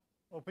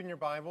Open your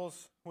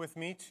Bibles with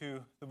me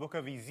to the book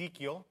of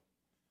Ezekiel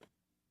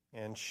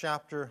and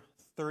chapter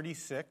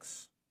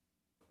 36.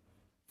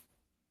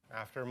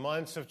 After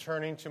months of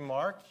turning to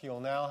Mark, you'll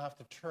now have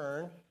to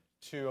turn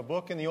to a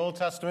book in the Old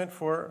Testament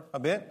for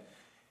a bit.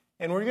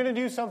 And we're going to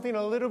do something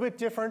a little bit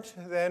different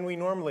than we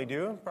normally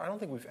do. I don't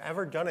think we've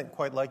ever done it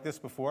quite like this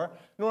before.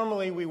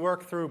 Normally, we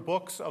work through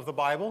books of the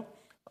Bible.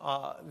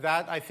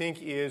 That, I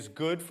think, is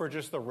good for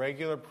just the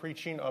regular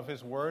preaching of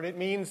His Word. It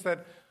means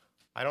that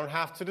I don't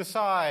have to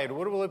decide,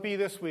 what will it be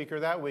this week or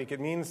that week? It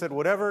means that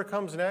whatever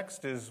comes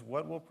next is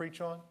what we'll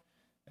preach on,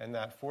 and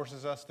that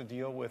forces us to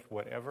deal with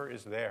whatever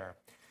is there.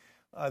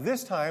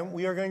 This time,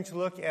 we are going to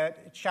look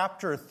at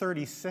chapter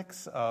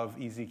 36 of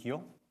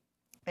Ezekiel.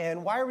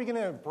 And why are we going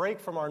to break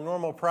from our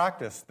normal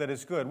practice that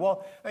is good?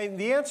 Well,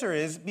 the answer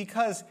is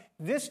because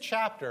this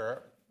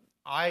chapter,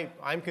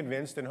 I'm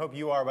convinced, and hope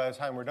you are by the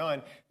time we're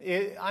done,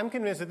 I'm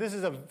convinced that this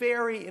is a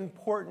very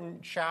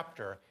important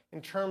chapter in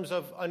terms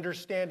of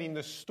understanding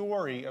the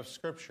story of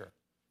Scripture.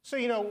 So,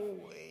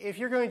 if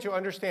you're going to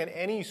understand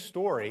any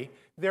story,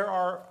 there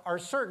are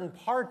certain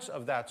parts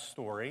of that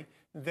story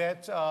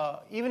that,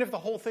 even if the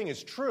whole thing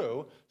is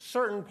true,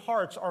 certain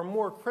parts are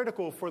more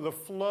critical for the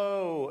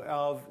flow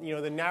of,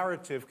 the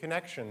narrative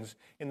connections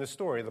in the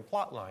story, the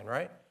plot line,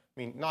 right? I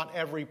mean, not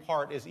every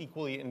part is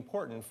equally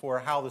important for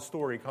how the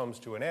story comes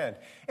to an end.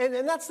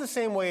 And that's the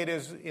same way it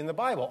is in the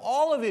Bible.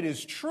 All of it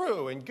is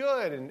true and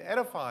good and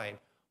edifying.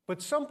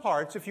 But some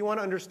parts, if you want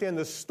to understand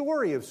the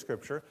story of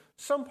Scripture,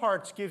 some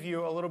parts give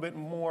you a little bit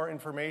more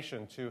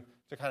information to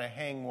kind of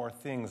hang more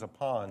things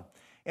upon.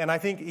 And I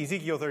think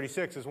Ezekiel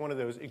 36 is one of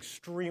those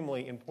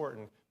extremely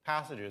important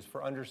passages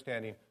for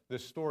understanding the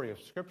story of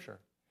Scripture.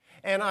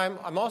 And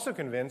I'm also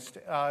convinced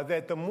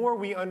that the more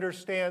we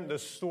understand the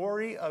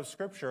story of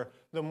Scripture,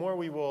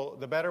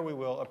 the better we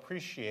will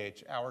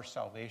appreciate our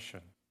salvation.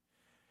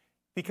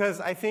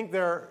 Because I think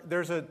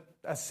there's a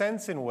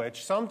sense in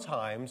which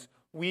sometimes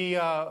we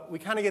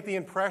kind of get the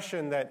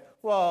impression that,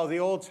 well, the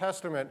Old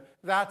Testament,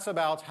 that's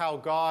about how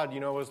God,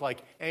 was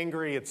like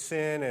angry at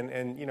sin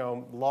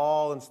and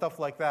law and stuff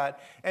like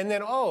that. And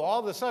then, all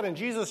of a sudden,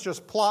 Jesus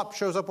just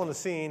shows up on the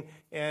scene,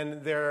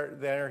 and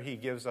there he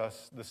gives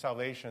us the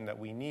salvation that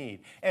we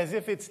need. As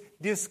if it's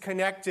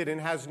disconnected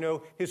and has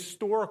no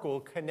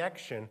historical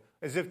connection,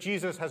 as if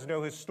Jesus has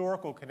no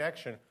historical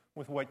connection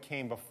with what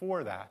came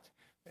before that.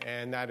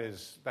 And that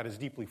is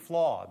deeply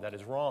flawed. That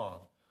is wrong.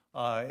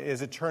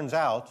 As it turns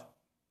out,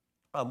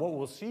 what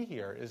we'll see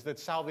here is that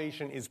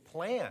salvation is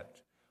planned.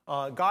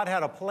 God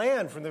had a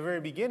plan from the very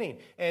beginning.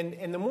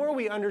 And the more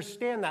we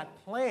understand that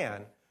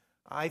plan,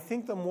 I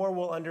think the more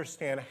we'll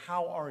understand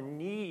how our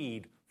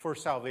need for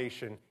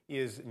salvation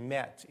is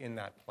met in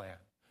that plan.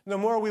 The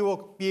more we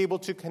will be able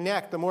to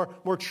connect, the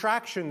more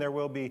traction there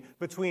will be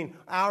between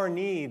our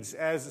needs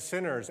as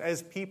sinners,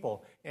 as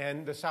people,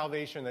 and the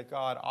salvation that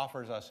God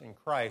offers us in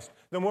Christ.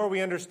 The more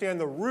we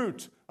understand the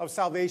root of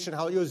salvation,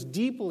 how it goes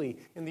deeply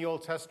in the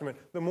Old Testament,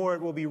 the more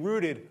it will be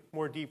rooted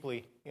more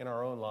deeply in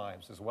our own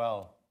lives as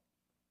well.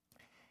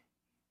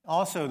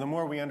 Also, the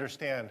more we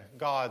understand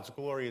God's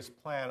glorious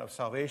plan of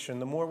salvation,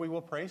 the more we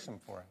will praise Him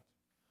for it.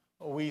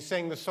 We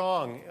sang the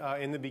song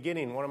in the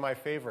beginning, one of my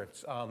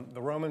favorites,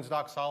 the Romans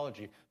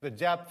doxology, the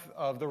depth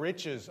of the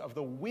riches of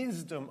the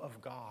wisdom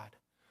of God.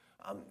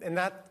 And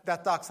that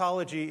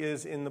doxology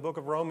is in the book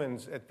of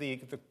Romans at the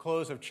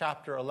close of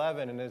chapter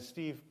 11. And as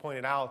Steve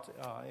pointed out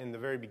in the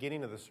very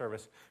beginning of the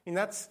service, I mean,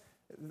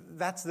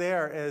 that's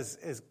there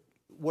as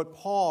what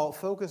Paul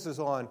focuses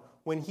on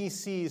when he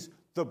sees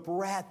the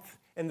breadth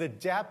and the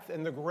depth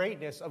and the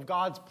greatness of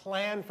God's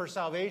plan for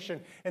salvation,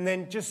 and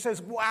then just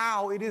says,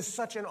 wow, it is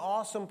such an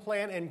awesome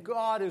plan, and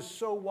God is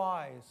so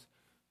wise.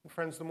 And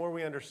friends, the more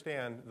we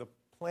understand the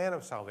plan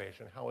of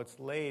salvation, how it's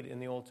laid in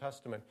the Old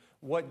Testament,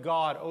 what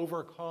God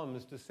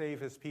overcomes to save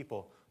His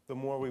people, the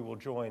more we will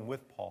join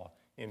with Paul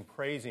in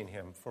praising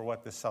Him for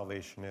what this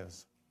salvation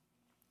is.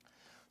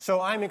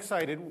 So I'm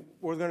excited.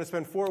 We're going to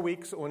spend 4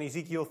 weeks on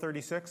Ezekiel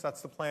 36.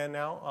 That's the plan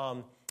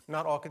now.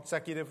 Not all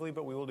consecutively,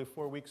 but we will do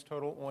 4 weeks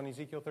total on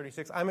Ezekiel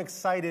 36. I'm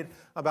excited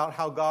about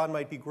how God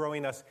might be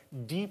growing us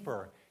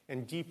deeper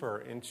and deeper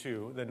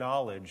into the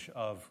knowledge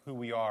of who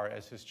we are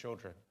as His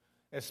children,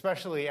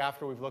 especially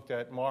after we've looked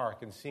at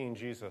Mark and seen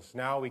Jesus.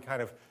 Now we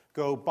kind of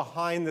go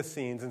behind the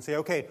scenes and say,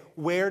 okay,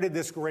 where did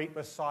this great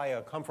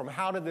Messiah come from?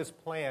 How did this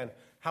plan,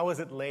 how is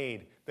it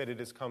laid that it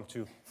has come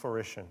to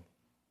fruition?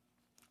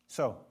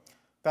 So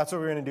that's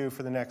what we're going to do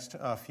for the next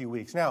few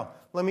weeks. Now,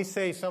 let me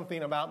say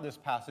something about this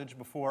passage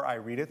before I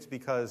read it,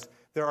 because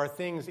there are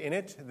things in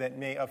it that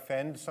may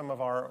offend some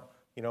of our,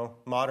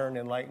 modern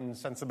enlightened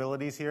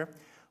sensibilities here.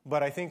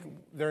 But I think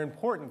they're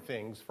important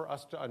things for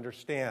us to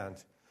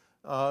understand,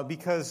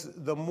 because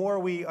the more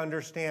we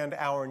understand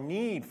our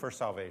need for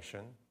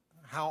salvation,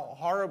 how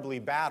horribly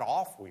bad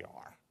off we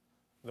are,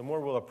 the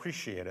more we'll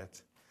appreciate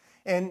it.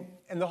 And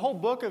the whole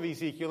book of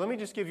Ezekiel, let me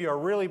just give you a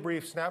really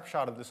brief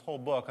snapshot of this whole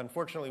book.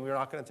 Unfortunately, we're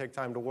not going to take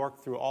time to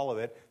work through all of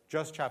it,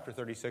 just chapter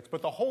 36.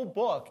 But the whole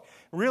book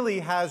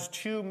really has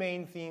two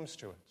main themes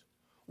to it.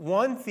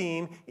 One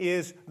theme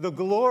is the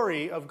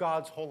glory of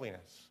God's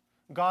holiness.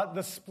 God,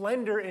 the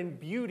splendor and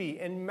beauty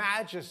and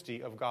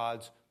majesty of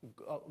God's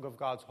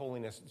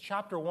holiness.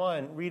 Chapter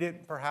 1, read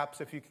it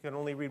perhaps if you can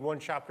only read one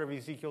chapter of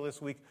Ezekiel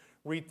this week,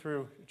 read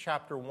through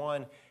chapter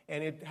 1,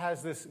 and it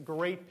has this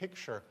great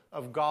picture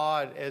of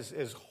God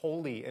as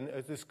holy and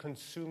as this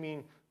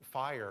consuming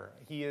fire.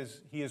 He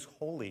is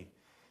holy.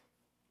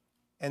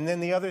 And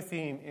then the other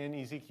theme in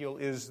Ezekiel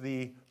is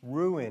the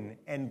ruin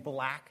and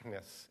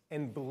blackness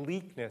and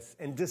bleakness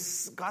and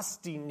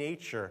disgusting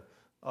nature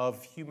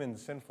of human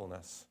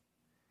sinfulness.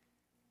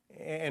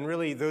 And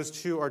really, those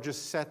two are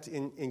just set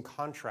in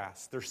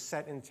contrast. They're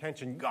set in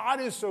tension. God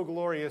is so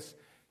glorious,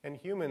 and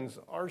humans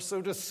are so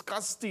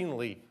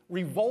disgustingly,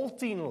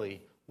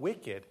 revoltingly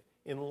wicked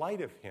in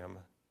light of him.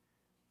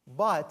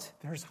 But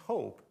there's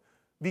hope.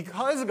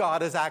 Because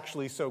God is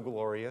actually so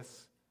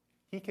glorious,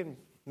 he can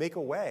make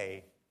a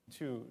way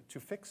to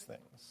fix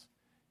things.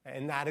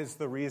 And that is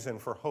the reason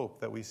for hope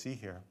that we see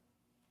here.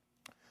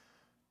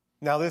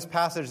 Now, this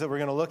passage that we're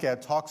going to look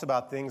at talks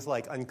about things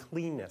like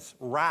uncleanness,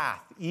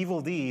 wrath, evil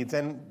deeds,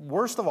 and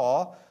worst of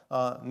all,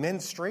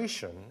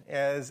 menstruation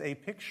as a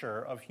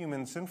picture of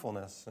human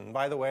sinfulness. And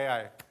by the way,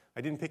 I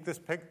didn't pick this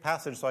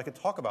passage so I could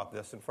talk about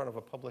this in front of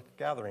a public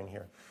gathering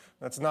here.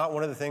 That's not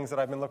one of the things that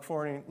I've been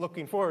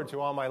looking forward to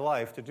all my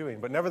life to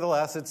doing. But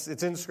nevertheless,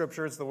 it's in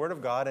Scripture, it's the Word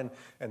of God,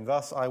 and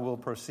thus I will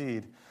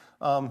proceed.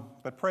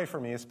 But pray for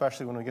me,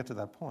 especially when we get to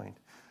that point.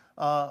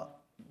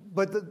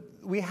 But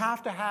we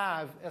have to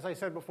have, as I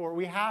said before,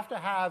 we have to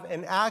have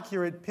an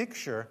accurate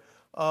picture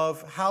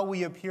of how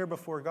we appear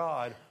before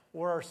God,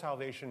 or our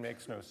salvation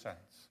makes no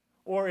sense,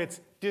 or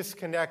it's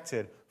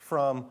disconnected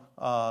from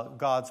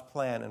God's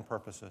plan and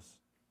purposes.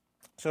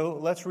 So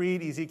let's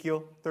read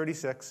Ezekiel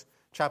 36,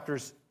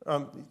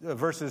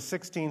 verses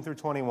 16 through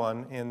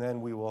 21, and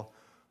then we will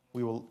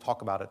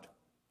talk about it.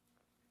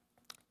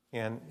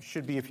 And it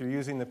should be, if you're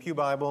using the Pew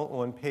Bible,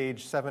 on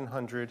page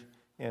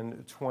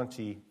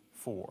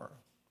 724.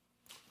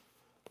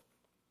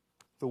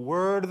 The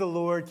word of the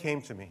Lord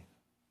came to me,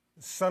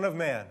 Son of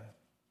man.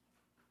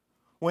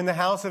 When the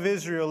house of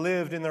Israel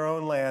lived in their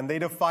own land, they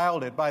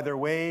defiled it by their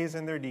ways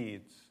and their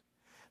deeds.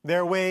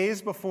 Their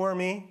ways before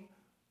me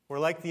were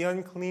like the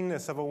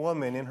uncleanness of a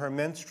woman in her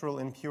menstrual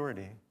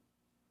impurity.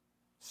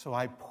 So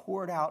I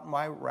poured out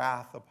my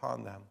wrath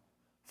upon them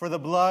for the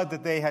blood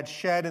that they had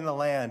shed in the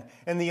land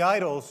and the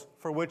idols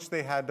for which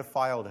they had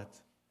defiled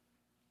it.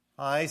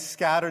 I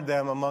scattered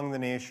them among the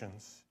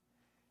nations,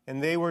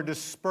 and they were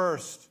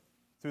dispersed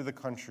through the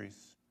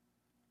countries.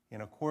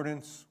 In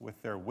accordance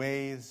with their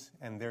ways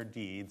and their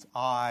deeds,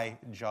 I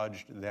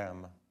judged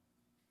them.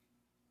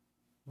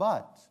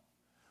 But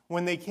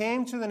when they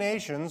came to the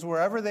nations,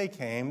 wherever they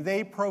came,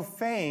 they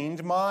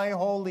profaned my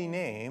holy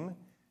name,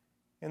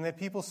 and the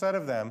people said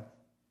of them,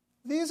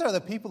 "These are the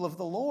people of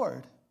the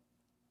Lord,"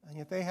 and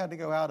yet they had to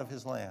go out of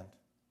his land.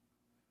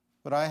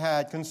 But I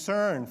had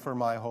concern for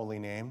my holy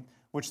name,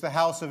 which the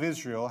house of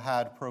Israel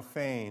had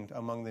profaned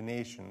among the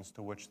nations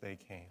to which they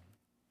came.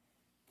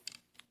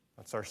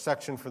 That's our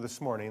section for this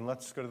morning.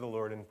 Let's go to the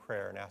Lord in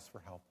prayer and ask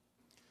for help.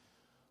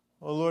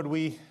 Oh Lord,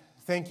 we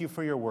thank you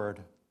for your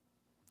word,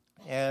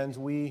 and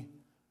we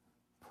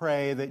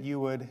pray that you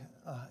would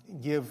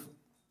give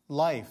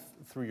life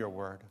through your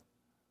word.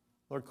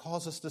 Lord,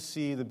 cause us to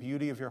see the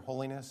beauty of your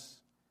holiness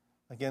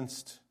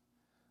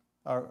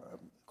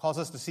cause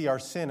us to see our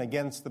sin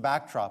against the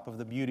backdrop of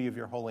the beauty of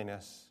your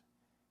holiness,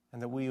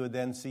 and that we would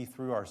then see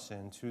through our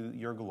sin to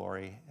your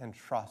glory and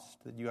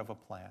trust that you have a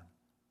plan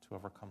to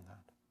overcome that.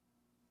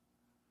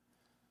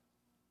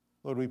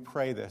 Lord, we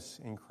pray this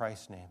in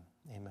Christ's name.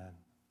 Amen.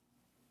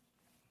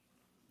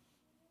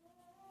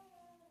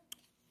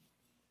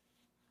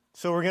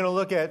 So we're going to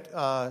look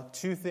at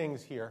two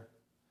things here.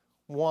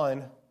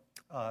 One,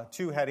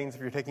 two headings.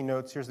 If you're taking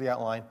notes, here's the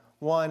outline.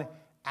 One,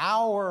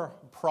 our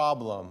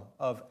problem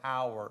of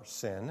our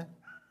sin.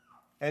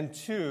 And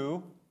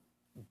two,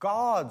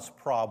 God's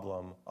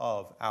problem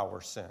of our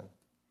sin.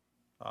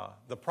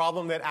 The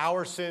problem that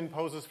our sin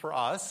poses for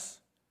us,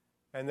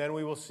 and then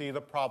we will see the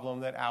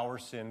problem that our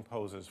sin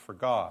poses for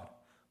God.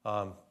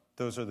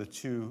 Those are the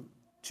two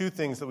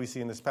things that we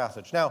see in this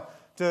passage. Now,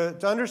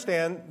 to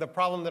understand the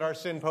problem that our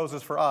sin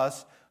poses for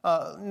us,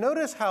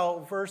 notice how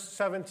verse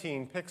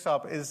 17 picks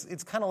up.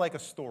 It's kind of like a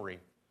story.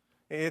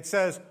 It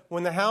says,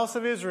 when the house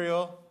of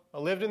Israel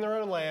lived in their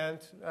own land,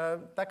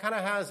 that kind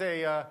of has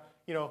a,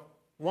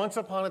 once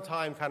upon a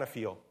time kind of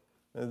feel.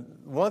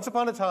 Once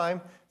upon a time,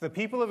 the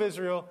people of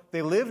Israel,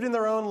 they lived in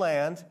their own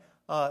land.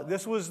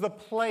 This was the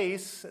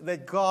place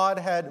that God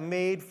had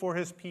made for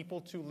his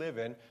people to live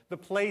in, the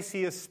place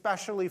he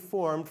especially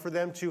formed for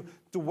them to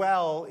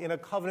dwell in a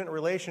covenant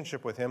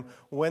relationship with him.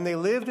 When they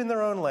lived in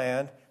their own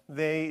land,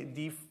 they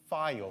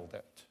defiled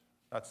it.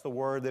 That's the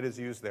word that is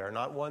used there,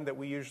 not one that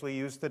we usually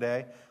use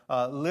today.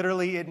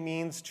 Literally, it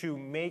means to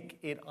make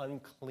it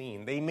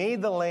unclean. They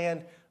made the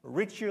land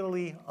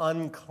ritually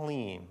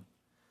unclean.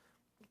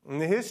 And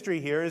the history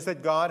here is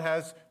that God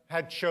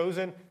had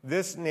chosen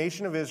this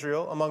nation of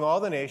Israel among all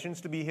the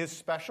nations to be his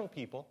special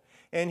people.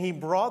 and he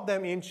brought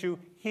them into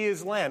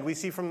his land. We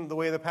see from the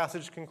way the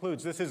passage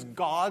concludes, this is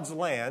God's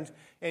land,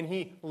 and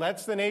he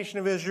lets the nation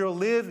of Israel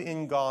live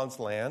in God's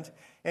land.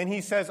 And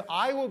he says,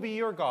 I will be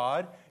your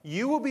God,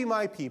 you will be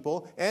my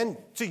people, and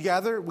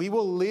together we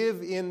will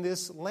live in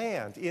this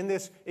land, in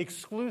this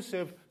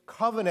exclusive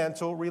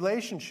covenantal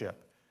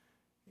relationship.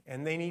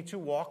 And they need to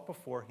walk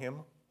before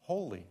him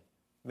holy.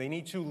 They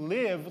need to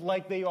live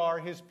like they are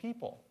his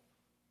people.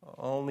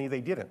 Only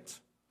they didn't.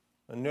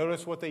 And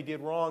notice what they did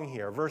wrong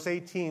here. Verse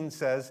 18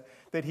 says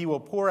that he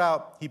poured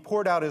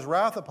out his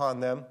wrath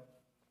upon them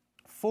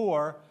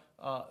for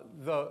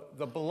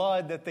the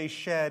blood that they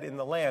shed in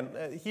the land.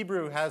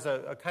 Hebrew has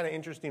a kind of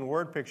interesting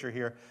word picture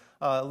here.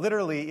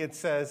 Literally, it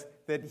says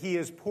that he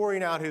is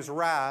pouring out his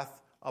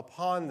wrath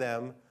upon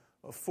them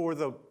for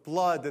the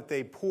blood that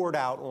they poured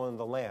out on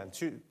the land.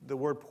 The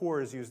word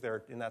pour is used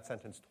there in that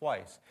sentence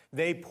twice.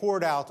 They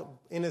poured out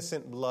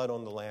innocent blood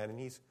on the land, and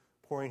he's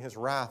pouring his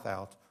wrath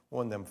out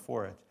on them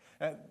for it.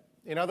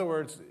 In other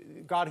words,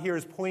 God here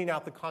is pointing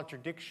out the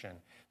contradiction,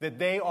 that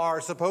they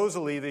are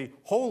supposedly the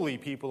holy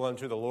people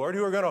unto the Lord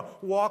who are going to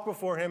walk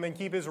before him and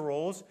keep his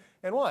rules.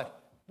 And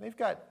what? They've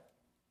got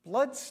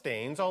blood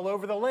stains all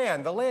over the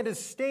land. The land is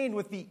stained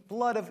with the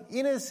blood of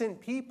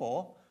innocent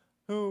people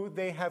who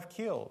they have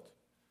killed.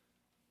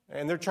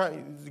 And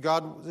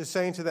God is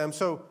saying to them,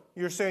 so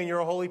you're saying you're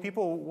a holy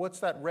people? What's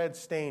that red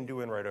stain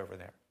doing right over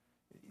there?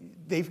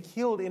 They've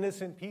killed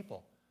innocent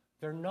people.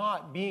 They're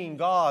not being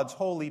God's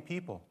holy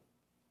people.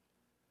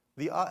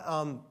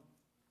 They're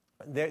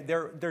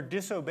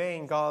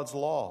disobeying God's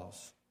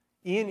laws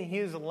in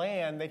his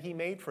land that he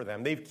made for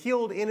them. They've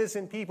killed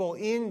innocent people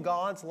in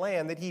God's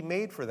land that he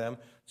made for them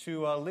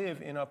to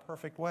live in a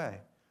perfect way.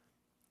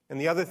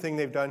 And the other thing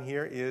they've done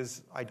here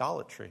is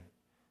idolatry.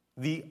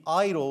 The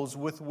idols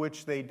with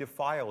which they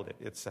defiled it,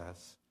 it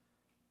says.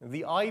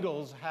 The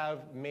idols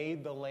have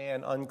made the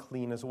land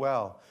unclean as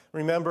well.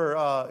 Remember,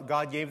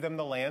 God gave them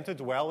the land to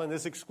dwell in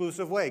this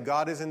exclusive way.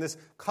 God is in this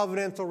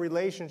covenantal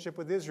relationship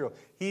with Israel.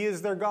 He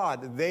is their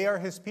God. They are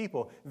his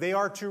people. They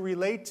are to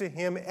relate to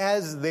him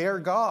as their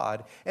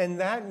God. And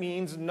that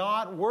means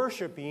not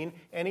worshiping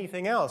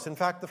anything else. In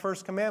fact, the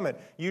first commandment,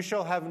 you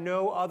shall have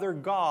no other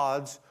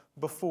gods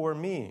before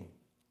me.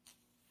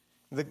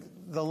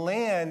 The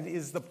land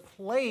is the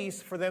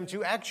place for them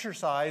to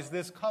exercise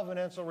this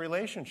covenantal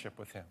relationship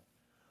with him.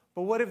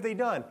 But what have they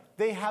done?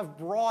 They have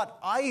brought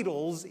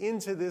idols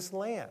into this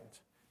land.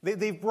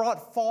 They've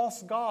brought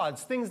false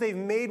gods, things they've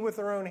made with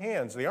their own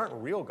hands. They aren't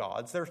real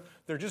gods.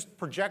 They're just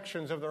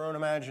projections of their own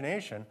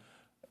imagination.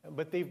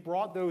 But they've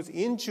brought those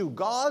into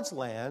God's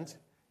land,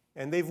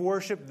 and they've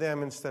worshipped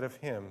them instead of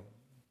him.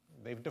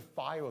 They've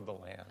defiled the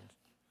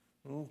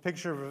land.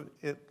 Picture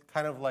it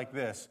kind of like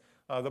this.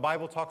 The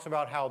Bible talks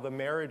about how the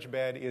marriage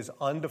bed is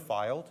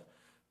undefiled.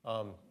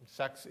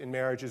 Sex in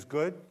marriage is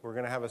good. We're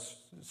going to have a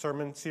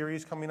sermon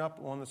series coming up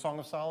on the Song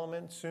of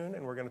Solomon soon,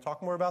 and we're going to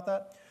talk more about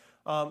that.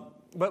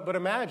 But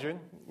imagine,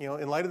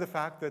 in light of the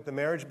fact that the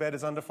marriage bed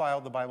is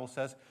undefiled, the Bible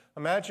says,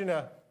 imagine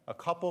a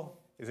couple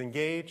is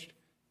engaged,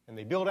 and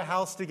they build a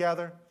house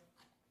together,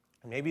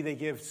 and maybe they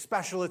give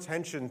special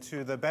attention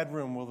to the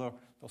bedroom where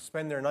they'll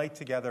spend their night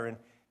together.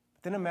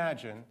 But then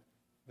imagine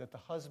that the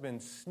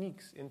husband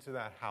sneaks into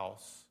that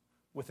house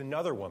with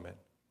another woman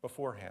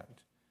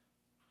beforehand.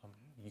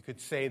 You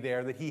could say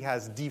there that he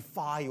has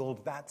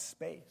defiled that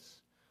space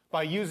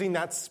by using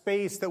that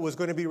space that was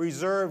going to be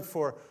reserved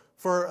for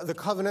the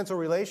covenantal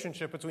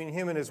relationship between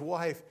him and his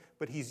wife,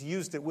 but he's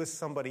used it with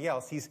somebody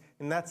else. He's,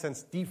 in that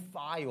sense,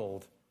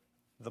 defiled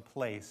the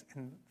place.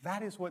 And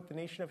that is what the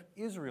nation of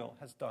Israel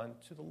has done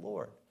to the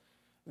Lord.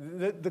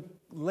 The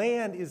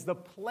land is the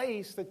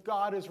place that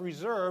God has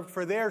reserved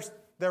for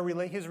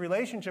his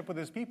relationship with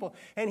his people.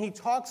 And he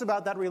talks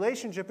about that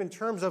relationship in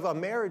terms of a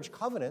marriage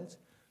covenant.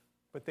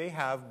 But they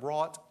have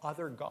brought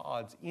other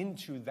gods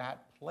into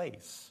that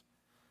place,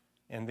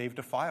 and they've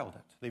defiled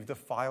it. They've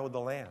defiled the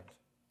land.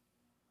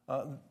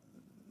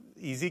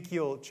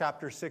 Ezekiel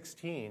chapter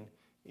 16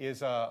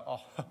 is a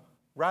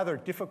rather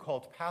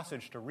difficult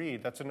passage to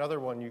read. That's another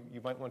one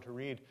you might want to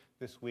read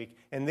this week.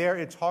 And there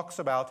it talks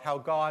about how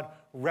God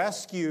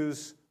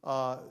rescues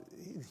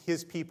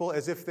his people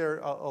as if they're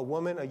a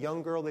woman, a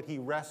young girl that he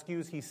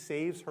rescues. He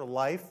saves her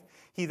life.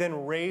 He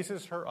then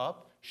raises her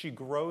up. She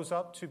grows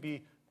up to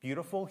be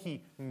beautiful.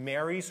 He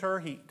marries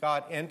her.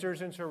 God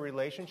enters into a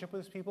relationship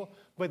with his people.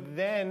 But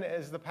then,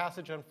 as the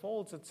passage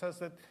unfolds, it says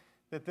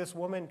that this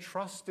woman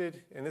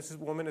trusted, and this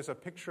woman is a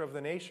picture of the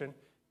nation,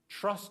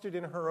 trusted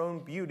in her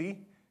own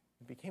beauty,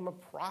 became a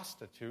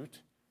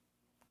prostitute,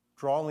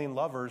 drawing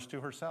lovers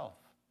to herself.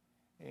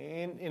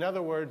 In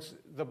other words,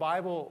 the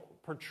Bible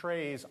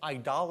portrays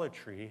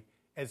idolatry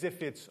as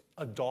if it's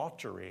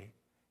adultery.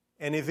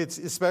 And if it's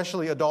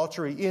especially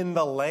adultery in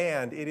the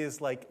land, it is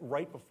like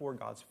right before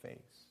God's face.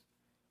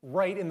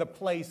 Right in the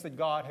place that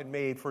God had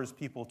made for his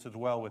people to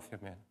dwell with him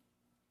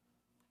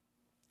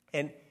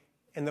in.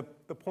 And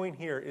the point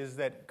here is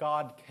that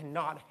God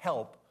cannot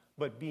help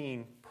but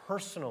being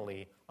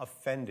personally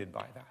offended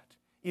by that.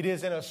 It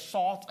is an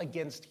assault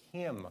against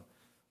him.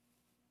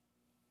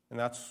 And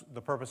that's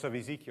the purpose of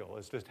Ezekiel,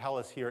 is to tell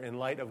us here, in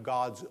light of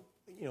God's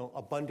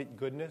abundant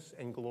goodness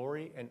and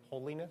glory and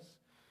holiness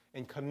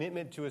and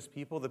commitment to his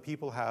people, the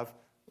people have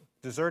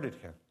deserted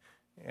him,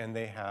 and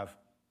they have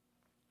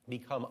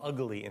become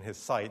ugly in his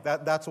sight.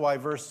 That's why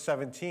verse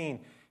 17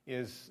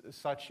 is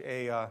such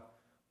a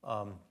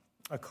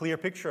clear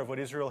picture of what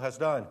Israel has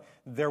done.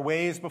 Their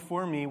ways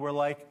before me were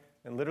like,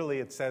 and literally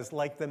it says,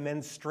 like the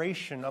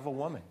menstruation of a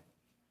woman.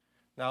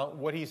 Now,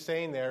 what he's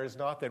saying there is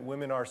not that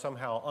women are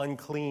somehow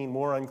unclean,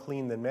 more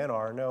unclean than men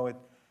are. No,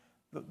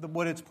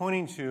 what it's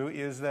pointing to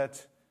is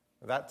that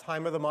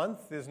time of the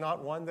month is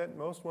not one that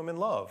most women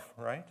love,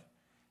 right?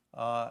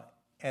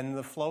 And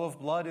the flow of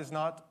blood is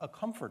not a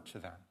comfort to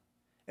them,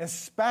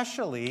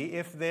 especially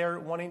if they're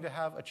wanting to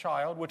have a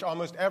child, which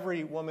almost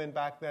every woman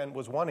back then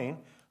was wanting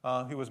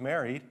who was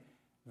married,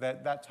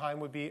 that time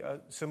would be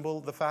a symbol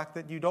of the fact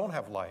that you don't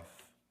have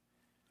life.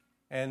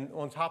 And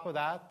on top of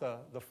that,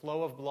 the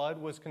flow of blood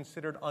was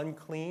considered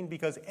unclean,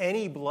 because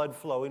any blood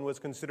flowing was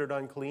considered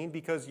unclean,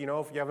 because, if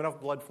you have enough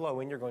blood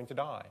flowing, you're going to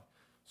die.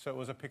 So it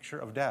was a picture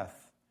of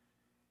death.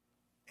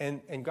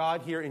 And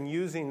God here, in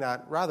using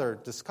that rather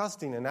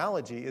disgusting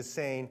analogy, is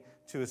saying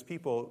to his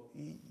people,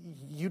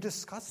 you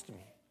disgust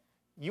me.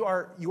 You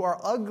are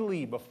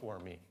ugly before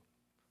me.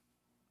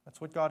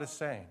 That's what God is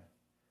saying.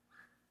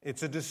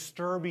 It's a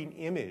disturbing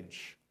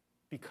image,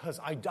 because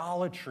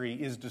idolatry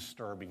is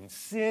disturbing.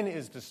 Sin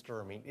is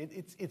disturbing.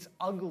 It's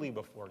ugly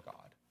before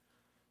God.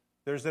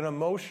 There's an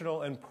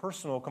emotional and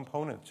personal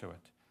component to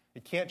it.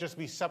 It can't just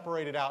be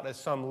separated out as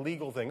some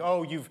legal thing.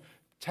 Oh, you've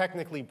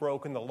technically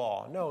broken the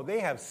law. No, they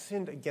have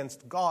sinned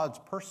against God's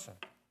person.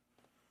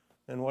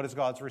 And what is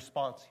God's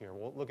response here?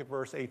 Well, look at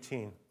verse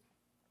 18.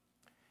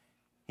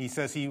 He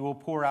says he will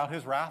pour out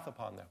his wrath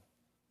upon them.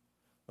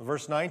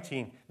 Verse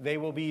 19, they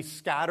will be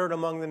scattered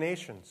among the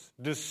nations,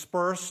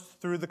 dispersed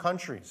through the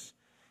countries.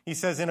 He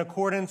says, in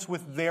accordance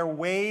with their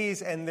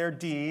ways and their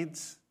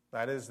deeds,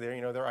 that is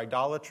their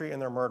idolatry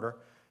and their murder,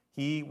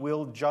 he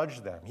will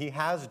judge them. He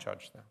has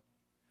judged them.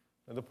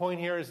 And the point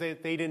here is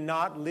that they did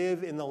not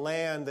live in the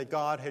land that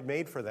God had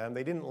made for them.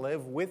 They didn't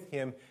live with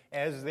him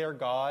as their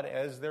God,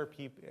 as their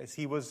people, as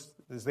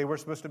they were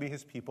supposed to be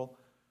his people.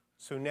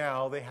 So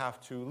now they have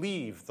to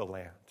leave the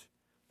land.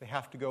 They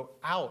have to go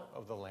out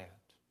of the land.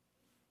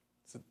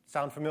 Does it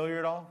sound familiar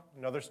at all?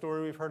 Another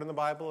story we've heard in the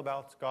Bible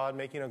about God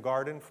making a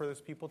garden for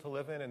his people to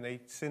live in, and they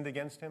sinned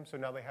against him, so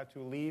now they had to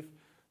leave.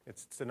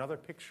 It's another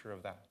picture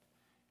of that.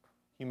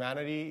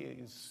 Humanity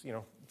is,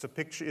 it's a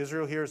picture.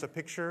 Israel here is a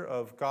picture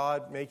of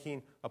God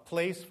making a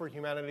place for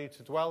humanity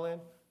to dwell in,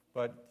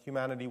 but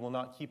humanity will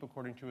not keep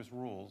according to his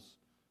rules,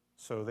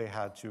 so they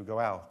had to go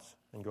out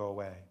and go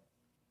away.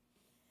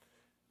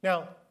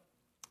 Now,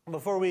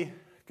 before we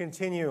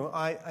continue,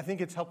 I think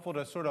it's helpful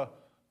to sort of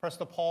press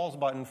the pause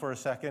button for a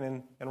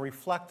second and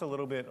reflect a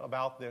little bit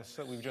about this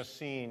that we've just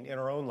seen in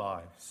our own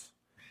lives.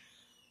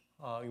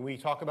 We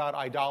talk about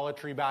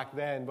idolatry back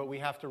then, but we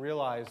have to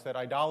realize that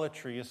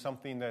idolatry is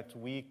something that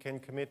we can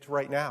commit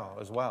right now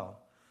as well.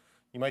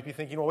 You might be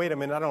thinking, well, wait a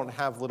minute, I don't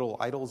have little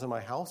idols in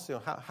my house.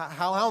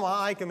 How am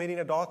I committing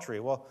adultery?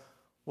 Well,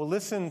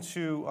 listen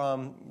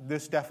to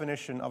this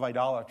definition of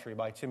idolatry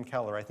by Tim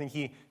Keller. I think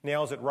he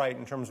nails it right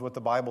in terms of what the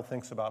Bible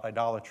thinks about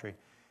idolatry.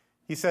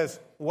 He says,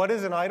 what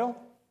is an idol?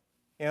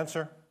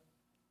 Answer,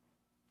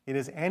 it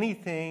is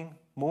anything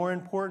more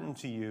important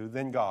to you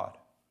than God.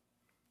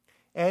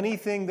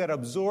 Anything that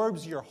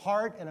absorbs your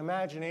heart and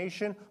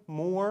imagination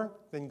more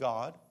than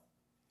God.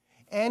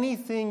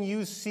 Anything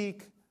you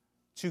seek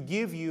to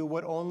give you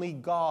what only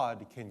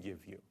God can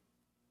give you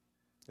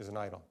is an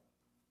idol.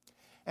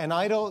 An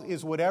idol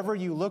is whatever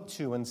you look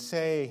to and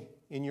say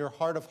in your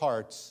heart of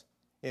hearts,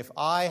 if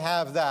I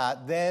have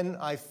that, then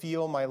I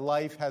feel my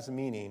life has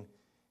meaning,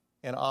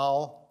 and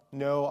I'll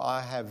know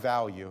I have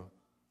value,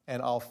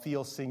 and I'll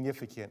feel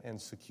significant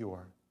and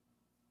secure.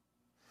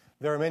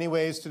 There are many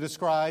ways to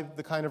describe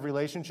the kind of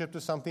relationship to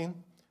something,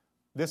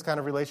 this kind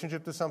of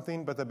relationship to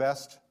something, but the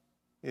best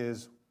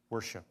is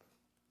worship.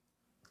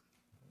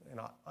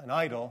 An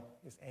idol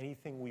is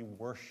anything we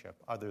worship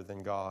other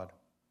than God.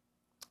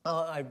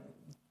 I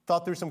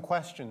thought through some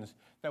questions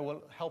that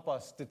will help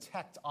us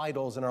detect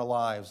idols in our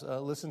lives.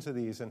 Listen to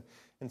these and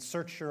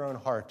search your own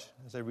heart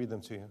as I read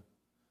them to you.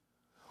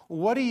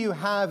 What do you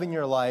have in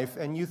your life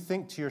and you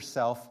think to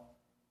yourself,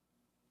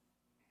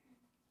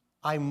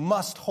 I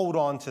must hold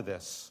on to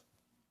this,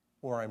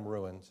 or I'm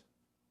ruined?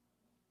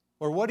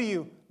 Or what do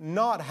you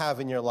not have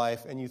in your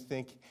life and you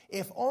think,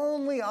 if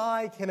only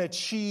I can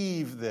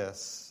achieve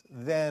this,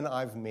 then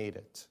I've made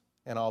it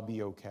and I'll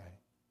be okay?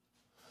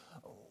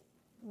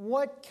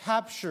 What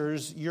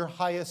captures your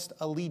highest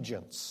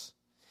allegiance?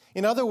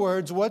 In other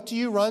words, what do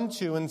you run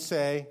to and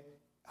say,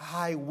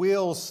 I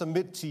will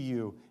submit to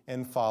you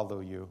and follow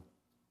you?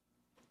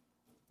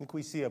 I think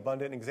we see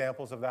abundant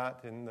examples of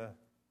that in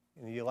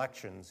the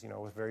elections,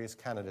 with various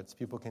candidates.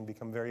 People can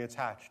become very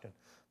attached and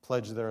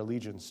pledge their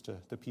allegiance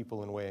to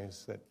people in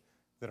ways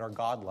that are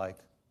godlike.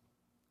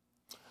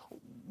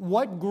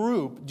 What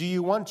group do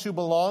you want to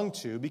belong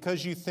to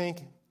because you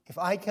think, If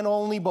I can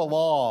only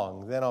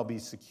belong, then I'll be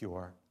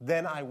secure.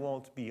 Then I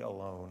won't be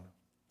alone.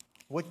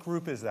 What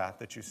group is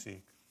that you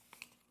seek?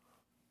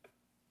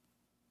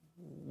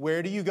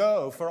 Where do you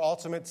go for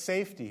ultimate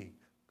safety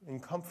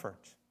and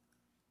comfort?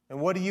 And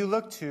what do you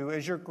look to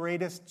as your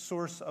greatest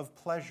source of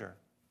pleasure?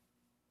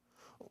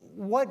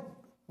 What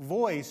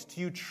voice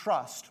do you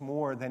trust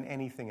more than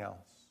anything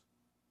else?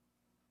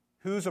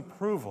 Whose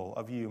approval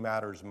of you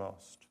matters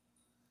most?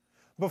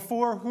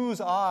 Before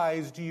whose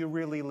eyes do you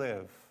really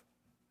live?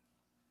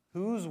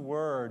 Whose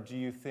word do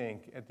you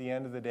think, at the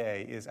end of the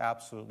day, is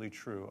absolutely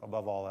true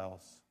above all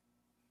else?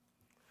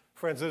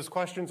 Friends, those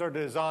questions are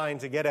designed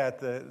to get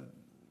at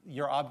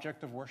your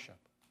object of worship.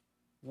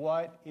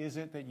 What is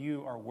it that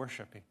you are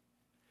worshiping?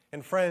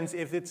 And friends,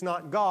 if it's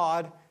not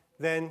God,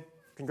 then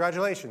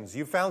congratulations,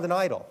 you found an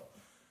idol.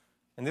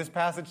 And this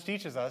passage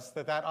teaches us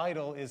that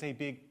idol is a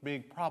big,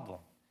 big problem.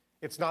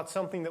 It's not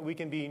something that we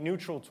can be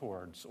neutral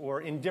towards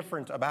or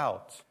indifferent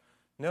about.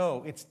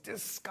 No, it's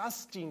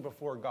disgusting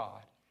before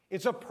God.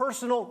 It's a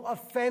personal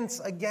offense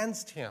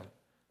against him.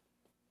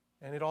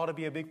 And it ought to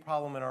be a big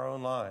problem in our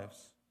own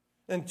lives.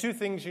 And two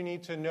things you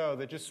need to know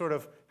that just sort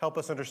of help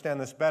us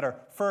understand this better.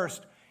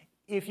 First,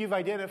 if you've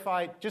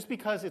identified, just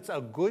because it's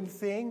a good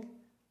thing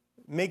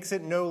makes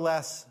it no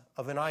less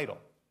of an idol.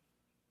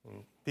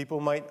 People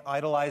might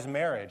idolize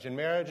marriage, and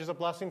marriage is a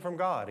blessing from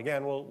God.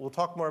 Again, we'll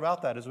talk more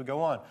about that as we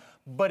go on.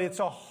 But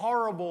it's a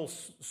horrible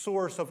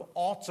source of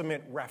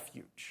ultimate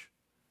refuge,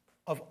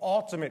 of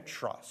ultimate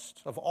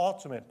trust, of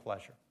ultimate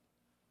pleasure.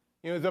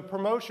 The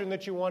promotion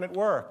that you want at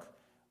work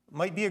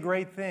might be a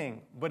great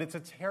thing, but it's a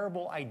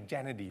terrible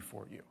identity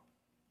for you.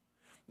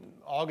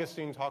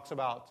 Augustine talks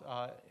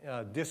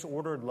about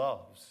disordered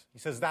loves. He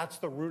says that's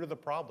the root of the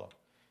problem.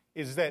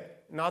 Is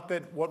that not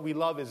that what we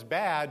love is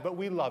bad, but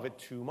we love it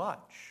too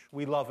much.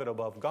 We love it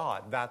above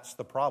God. That's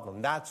the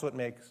problem. That's what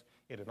makes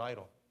it an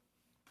idol.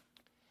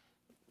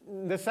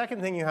 The second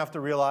thing you have to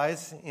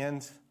realize,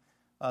 and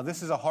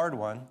this is a hard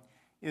one,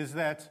 is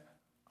that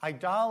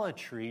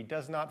idolatry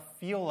does not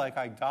feel like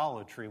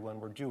idolatry when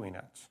we're doing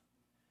it.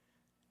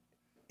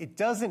 It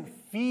doesn't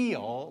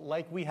feel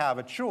like we have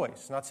a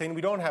choice. Not saying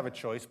we don't have a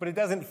choice, but it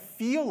doesn't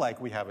feel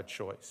like we have a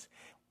choice.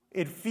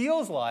 It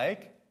feels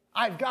like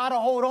I've got to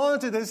hold on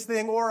to this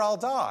thing or I'll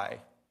die,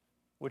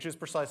 which is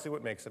precisely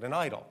what makes it an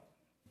idol.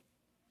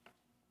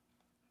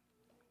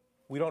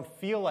 We don't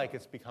feel like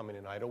it's becoming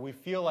an idol. We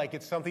feel like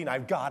it's something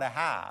I've got to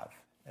have,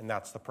 and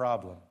that's the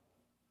problem.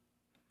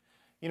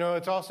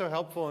 It's also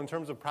helpful in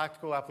terms of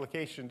practical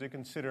application to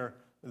consider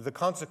the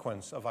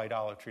consequence of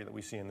idolatry that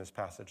we see in this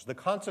passage. The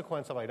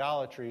consequence of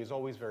idolatry is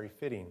always very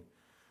fitting.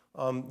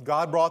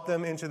 God brought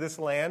them into this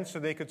land so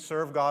they could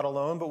serve God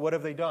alone, but what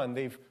have they done?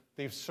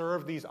 They've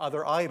served these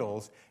other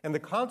idols, and the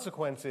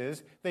consequence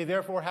is they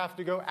therefore have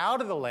to go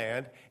out of the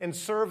land and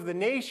serve the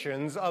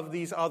nations of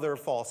these other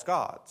false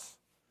gods.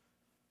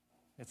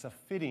 It's a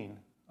fitting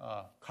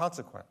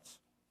consequence.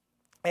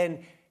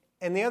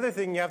 And the other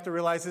thing you have to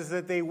realize is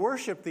that they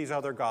worship these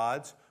other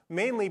gods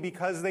mainly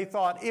because they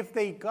thought if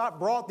they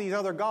brought these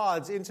other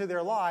gods into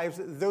their lives,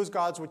 those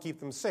gods would keep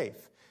them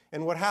safe.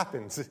 And what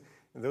happens?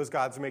 Those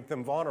gods make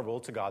them vulnerable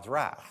to God's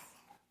wrath.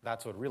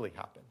 That's what really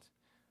happens.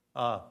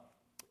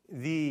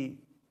 The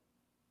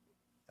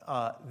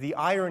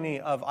irony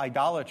of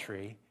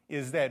idolatry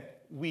is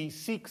that we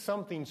seek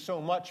something so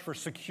much for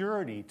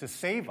security to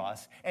save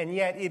us, and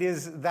yet it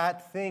is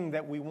that thing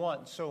that we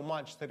want so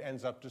much that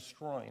ends up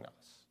destroying us.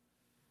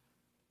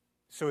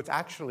 So it's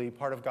actually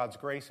part of God's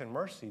grace and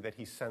mercy that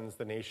he sends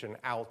the nation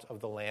out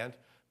of the land,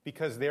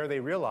 because there they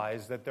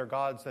realize that their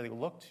gods that they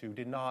looked to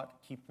did not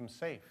keep them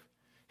safe.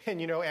 And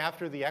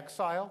after the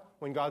exile,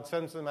 when God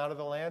sends them out of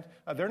the land,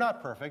 they're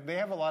not perfect. They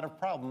have a lot of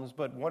problems,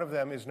 but one of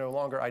them is no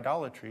longer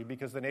idolatry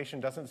because the nation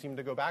doesn't seem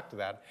to go back to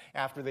that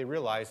after they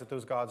realize that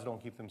those gods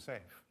don't keep them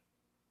safe.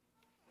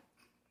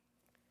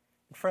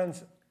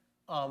 Friends,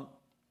 a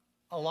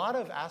lot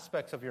of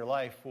aspects of your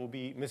life will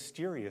be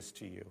mysterious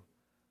to you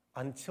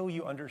until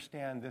you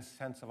understand this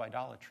sense of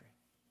idolatry.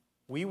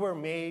 We were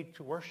made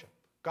to worship.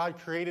 God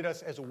created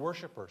us as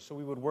worshipers, so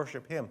we would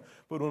worship him.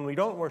 But when we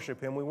don't worship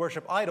him, we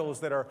worship idols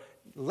that are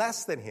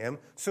less than him.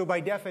 So by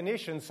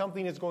definition,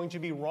 something is going to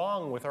be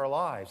wrong with our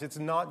lives. It's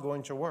not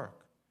going to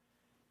work.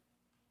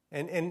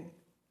 And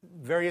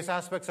various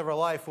aspects of our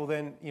life will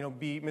then,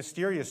 be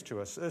mysterious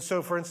to us.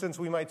 So for instance,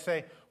 we might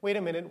say, wait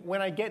a minute,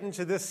 when I get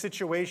into this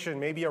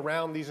situation, maybe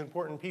around these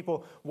important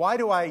people, why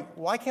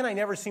can't I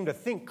never seem to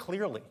think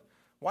clearly?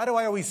 Why do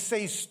I always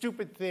say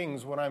stupid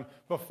things when I'm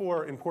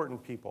before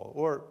important people?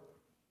 Or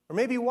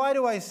maybe why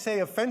do I say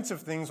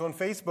offensive things on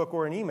Facebook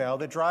or an email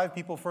that drive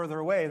people further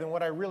away than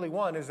what I really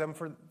want is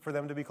for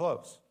them to be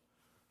close?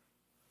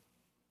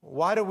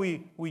 Why do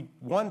we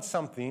want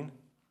something?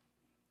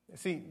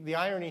 See, the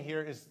irony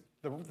here is,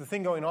 the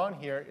thing going on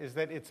here is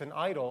that it's an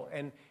idol,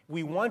 and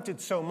we want it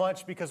so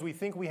much because we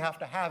think we have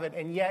to have it,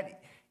 and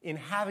yet in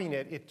having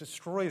it, it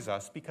destroys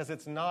us because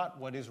it's not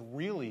what is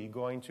really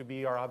going to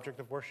be our object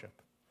of worship.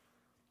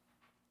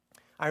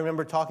 I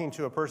remember talking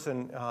to a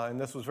person, and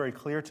this was very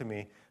clear to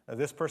me.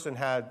 This person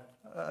had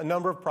a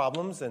number of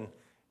problems, and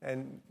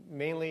and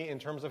mainly in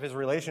terms of his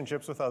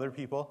relationships with other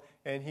people.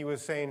 And he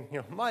was saying,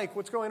 Mike,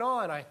 what's going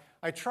on?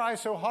 I try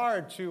so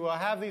hard to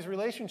have these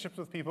relationships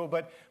with people,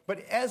 but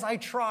as I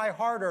try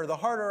harder, the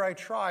harder I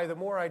try, the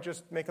more I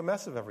just make a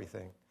mess of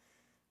everything.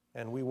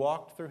 And we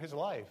walked through his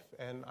life,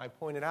 and I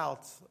pointed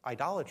out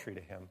idolatry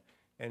to him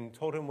and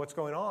told him what's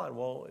going on.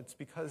 Well, it's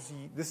because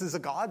this is a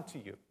God to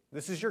you.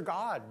 This is your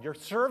God. You're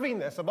serving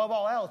this above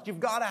all else. You've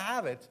got to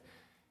have it.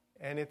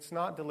 And it's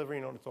not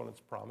delivering on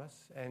its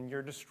promise, and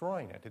you're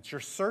destroying it. It's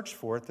your search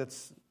for it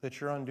that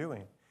you're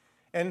undoing.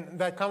 And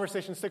that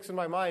conversation sticks in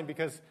my mind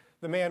because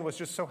the man was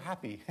just so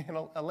happy and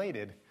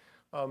elated.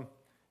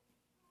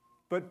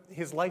 But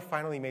his life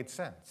finally made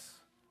sense.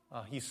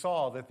 He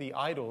saw that the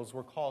idols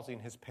were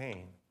causing his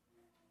pain.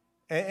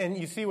 And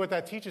you see what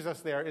that teaches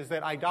us there is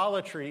that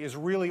idolatry is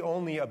really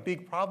only a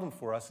big problem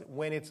for us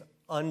when it's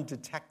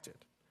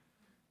undetected.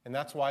 And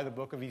that's why the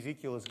book of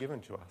Ezekiel is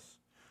given to us.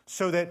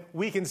 So that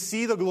we can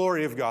see the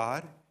glory of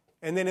God,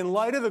 and then in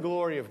light of the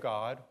glory of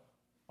God,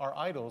 our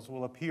idols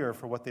will appear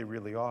for what they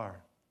really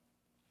are.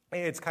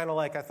 It's kind of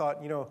like I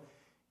thought,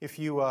 if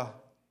you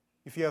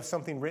have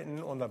something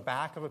written on the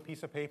back of a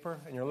piece of paper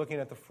and you're looking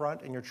at the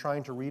front and you're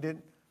trying to read it,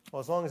 well,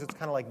 as long as it's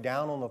kind of like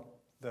down on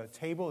the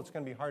table, it's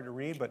going to be hard to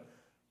read, but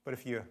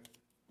if you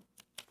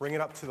bring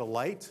it up to the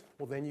light,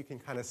 well, then you can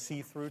kind of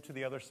see through to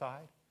the other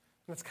side.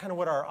 And that's kind of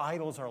what our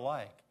idols are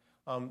like.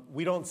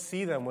 We don't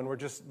see them when we're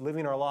just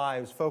living our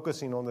lives,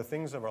 focusing on the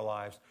things of our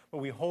lives, but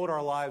we hold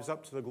our lives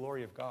up to the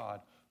glory of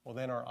God. Well,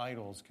 then our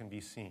idols can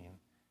be seen,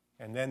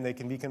 and then they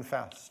can be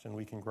confessed, and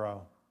we can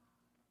grow.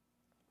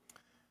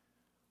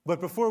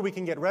 But before we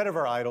can get rid of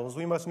our idols,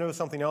 we must know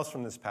something else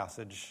from this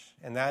passage,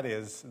 and that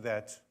is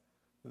that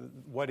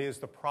what is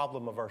the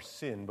problem of our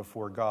sin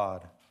before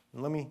God.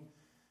 And let me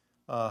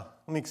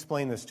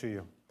explain this to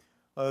you.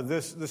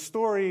 The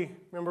story,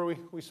 remember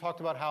we talked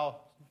about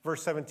how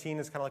verse 17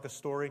 is kind of like a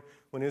story.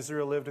 When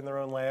Israel lived in their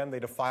own land, they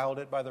defiled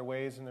it by their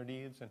ways and their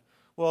deeds. And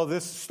well,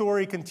 this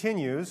story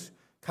continues,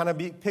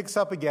 picks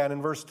up again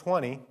in verse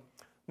 20.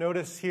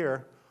 Notice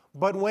here,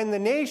 but when they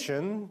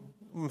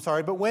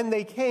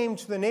came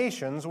to the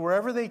nations,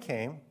 wherever they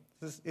came,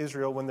 this is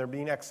Israel when they're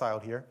being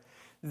exiled here,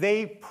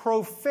 they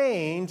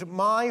profaned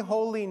my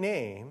holy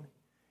name,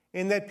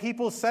 in that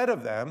people said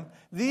of them,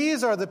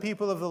 these are the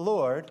people of the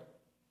Lord,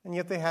 and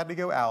yet they had to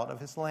go out of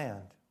his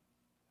land.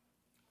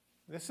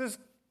 This is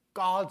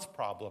God's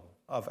problem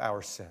of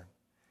our sin.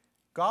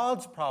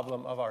 God's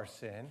problem of our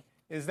sin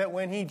is that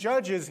when he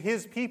judges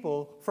his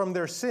people from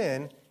their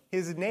sin,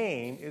 his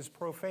name is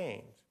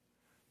profaned.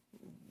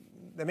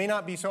 That may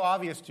not be so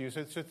obvious to you,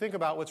 so think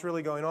about what's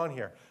really going on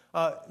here.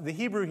 The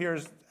Hebrew here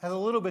has a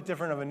little bit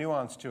different of a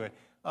nuance to it.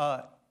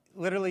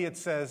 Literally it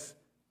says,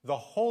 the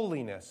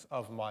holiness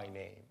of my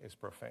name is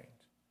profaned.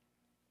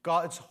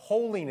 God's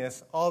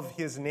holiness of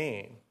his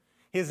name.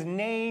 His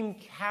name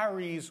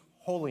carries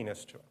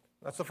holiness to it.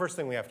 That's the first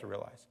thing we have to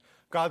realize.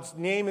 God's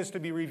name is to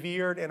be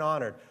revered and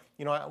honored.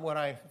 When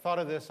I thought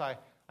of this, I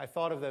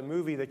thought of the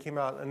movie that came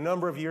out a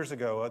number of years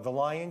ago, The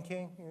Lion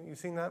King. You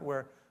seen that?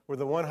 Where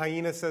the one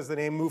hyena says the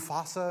name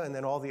Mufasa, and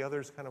then all the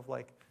others kind of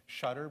like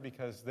shudder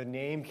because the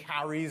name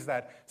carries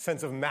that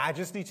sense of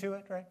majesty to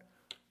it, right?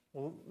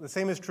 Well, the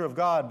same is true of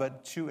God,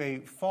 but to a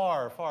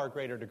far, far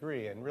greater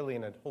degree, and really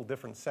in a whole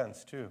different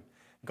sense, too.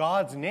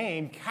 God's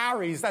name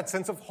carries that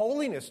sense of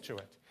holiness to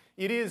it.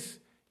 It is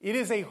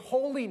a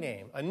holy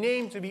name, a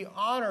name to be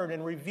honored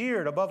and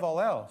revered above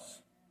all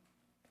else.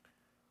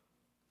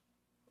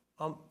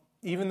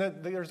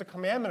 There's a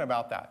commandment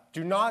about that.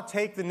 Do not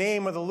take the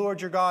name of the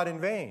Lord your God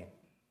in vain.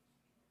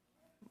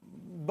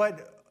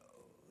 But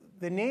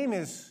the name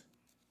is,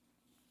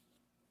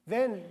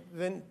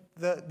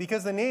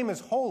 because the name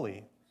is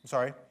holy,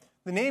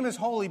 the name is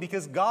holy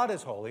because God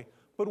is holy,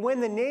 but when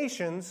the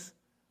nations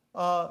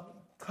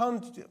trying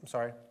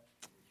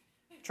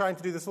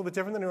to do this a little bit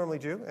different than I normally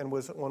do, and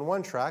was on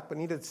one track, but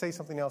needed to say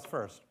something else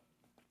first.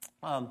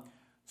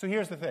 So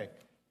here's the thing.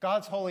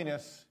 God's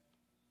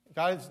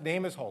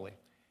name is holy.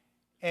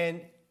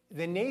 And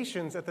the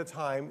nations at the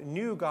time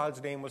knew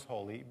God's name was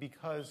holy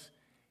because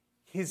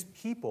his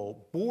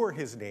people bore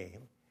his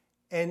name,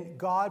 and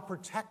God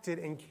protected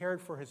and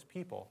cared for his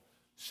people.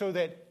 So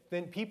that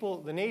then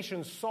the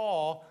nations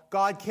saw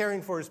God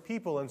caring for his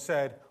people and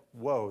said,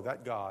 whoa,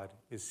 that God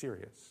is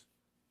serious.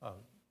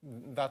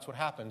 That's what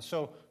happened.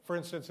 So, for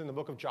instance, in the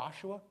book of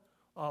Joshua,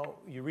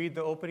 you read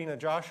the opening of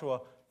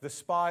Joshua, the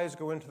spies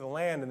go into the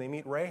land and they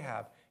meet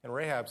Rahab. And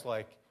Rahab's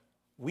like,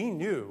 we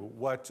knew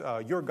what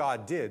your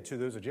God did to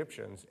those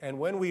Egyptians. And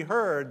when we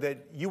heard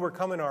that you were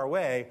coming our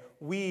way,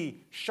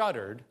 we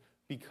shuddered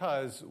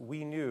because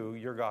we knew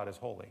your God is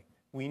holy.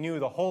 We knew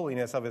the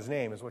holiness of his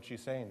name is what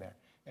she's saying there.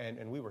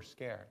 And we were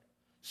scared.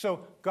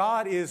 So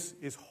God is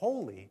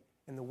holy,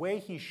 and the way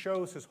he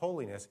shows his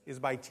holiness is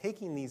by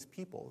taking these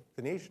people,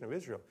 the nation of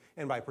Israel,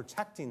 and by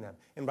protecting them,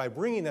 and by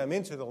bringing them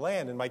into the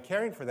land, and by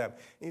caring for them.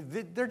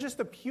 They're just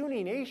a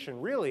puny nation,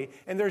 really,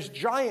 and there's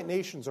giant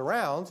nations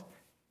around,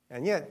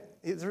 and yet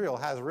Israel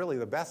has really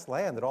the best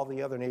land that all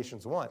the other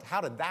nations want.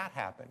 How did that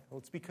happen? Well,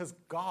 it's because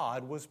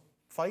God was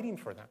fighting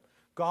for them.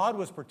 God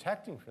was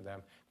protecting for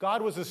them.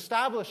 God was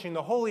establishing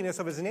the holiness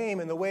of his name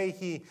in the way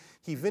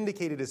he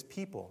vindicated his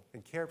people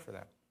and cared for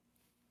them.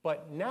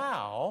 But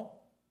now,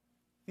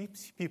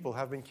 these people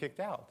have been kicked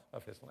out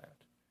of his land.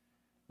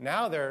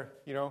 Now they're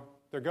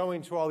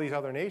going to all these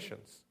other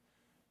nations.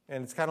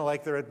 And it's kind of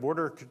like they're at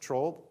border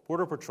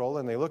patrol,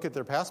 and they look at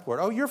their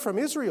passport. Oh, you're from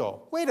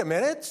Israel. Wait a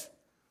minute.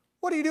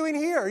 What are you doing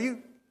here?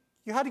 You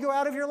had to go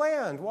out of your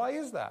land. Why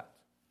is that?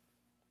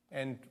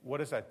 And what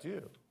does that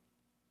do?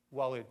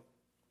 Well,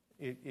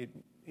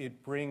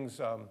 it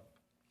brings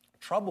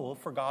trouble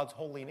for God's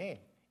holy name.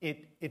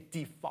 It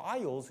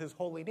defiles his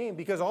holy name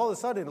because all of a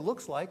sudden it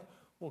looks like,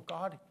 well,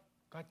 God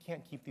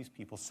can't keep these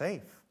people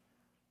safe.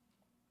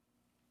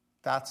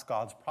 That's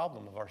God's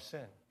problem of our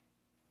sin.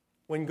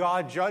 When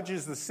God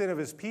judges the sin of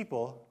his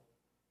people,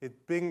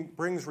 it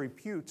brings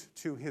repute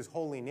to his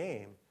holy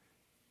name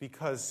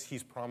because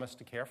he's promised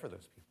to care for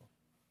those people.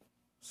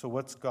 So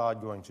what's God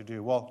going to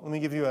do? Well, let me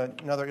give you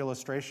another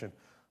illustration.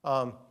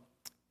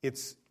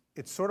 It's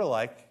sort of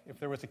like if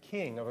there was a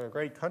king of a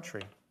great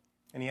country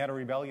and he had a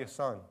rebellious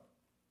son.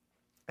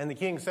 And the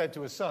king said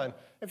to his son,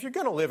 if you're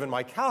going to live in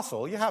my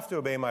castle, you have to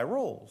obey my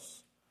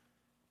rules.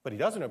 But he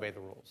doesn't obey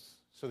the rules,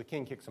 so the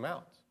king kicks him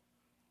out.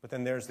 But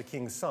then there's the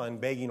king's son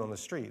begging on the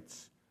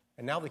streets.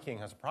 And now the king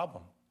has a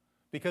problem.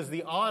 Because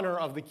the honor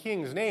of the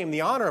king's name,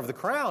 the honor of the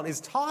crown, is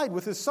tied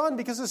with his son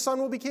because his son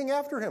will be king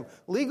after him.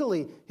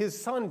 Legally,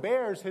 his son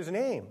bears his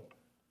name.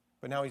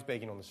 But now he's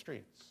begging on the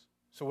streets.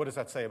 So what does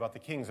that say about the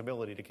king's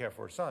ability to care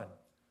for his son?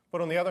 But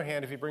on the other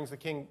hand, if he brings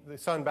the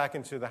son back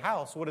into the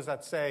house, what does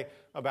that say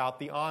about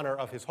the honor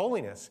of his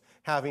holiness,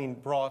 having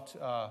brought,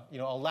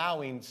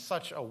 allowing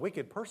such a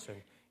wicked person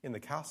in the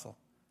castle?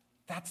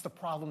 That's the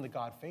problem that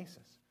God faces.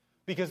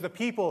 Because the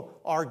people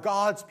are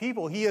God's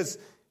people. He has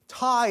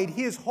tied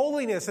his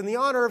holiness and the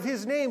honor of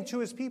his name to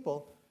his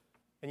people,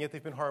 and yet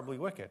they've been horribly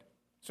wicked.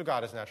 So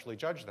God has naturally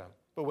judged them.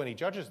 But when he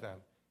judges them,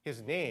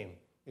 his name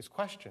is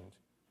questioned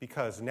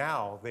because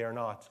now they are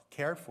not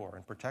cared for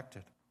and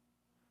protected.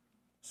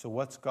 So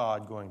what's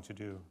God going to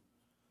do?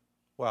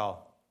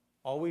 Well,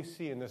 all we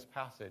see in this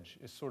passage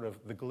is sort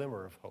of the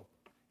glimmer of hope.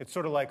 It's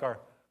sort of like our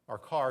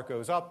car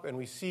goes up and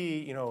we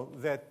see,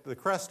 that the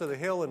crest of the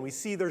hill and we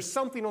see there's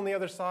something on the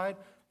other side,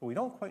 but we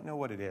don't quite know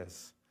what it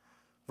is.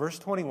 Verse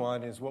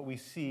 21 is what we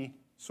see,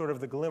 sort of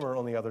the glimmer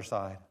on the other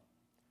side.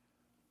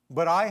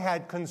 But I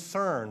had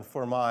concern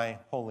for my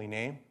holy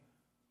name,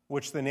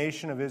 which the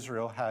nation of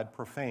Israel had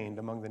profaned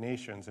among the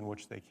nations in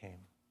which they came.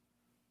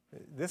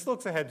 This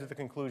looks ahead to the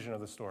conclusion of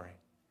the story.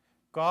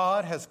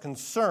 God has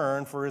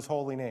concern for his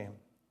holy name.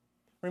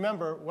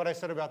 Remember what I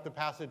said about the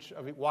passage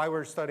of why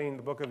we're studying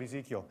the book of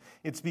Ezekiel.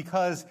 It's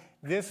because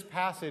this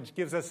passage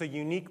gives us a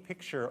unique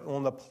picture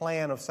on the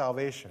plan of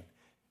salvation.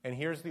 And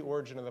here's the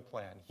origin of the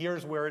plan.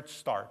 Here's where it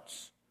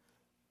starts.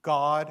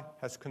 God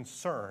has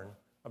concern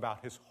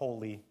about his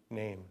holy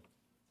name.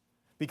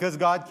 Because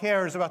God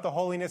cares about the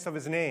holiness of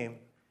his name,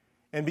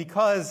 and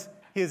because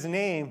his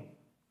name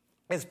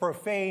is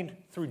profaned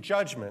through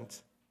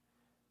judgment,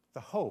 the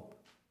hope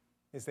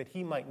is that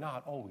he might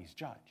not always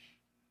judge.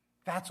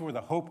 That's where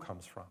the hope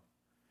comes from.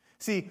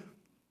 See,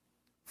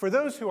 for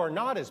those who are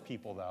not his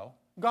people, though,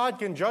 God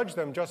can judge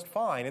them just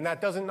fine, and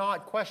that does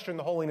not question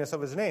the holiness of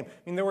his name. I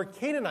mean, there were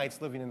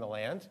Canaanites living in the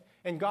land,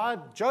 and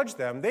God judged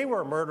them. They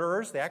were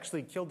murderers. They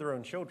actually killed their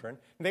own children.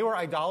 And they were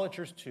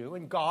idolaters too,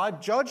 and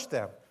God judged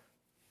them.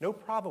 No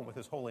problem with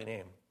his holy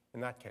name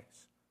in that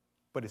case.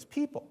 But his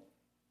people,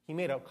 he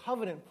made a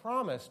covenant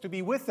promise to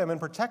be with them and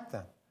protect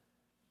them.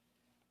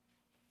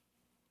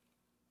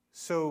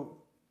 So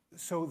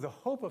the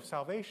hope of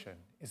salvation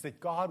is that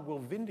God will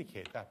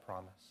vindicate that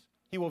promise.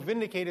 He will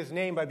vindicate his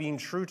name by being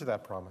true to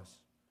that promise.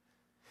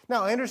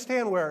 Now, I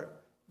understand where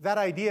that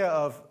idea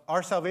of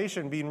our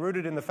salvation being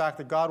rooted in the fact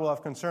that God will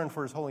have concern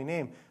for his holy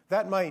name,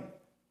 that might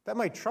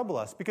trouble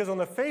us, because on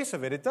the face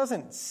of it, it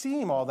doesn't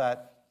seem all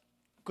that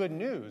good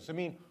news. I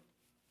mean,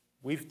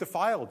 we've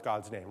defiled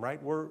God's name,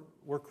 right?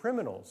 We're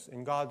criminals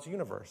in God's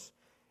universe.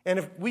 And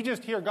if we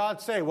just hear God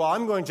say, well,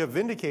 I'm going to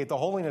vindicate the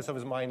holiness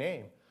of my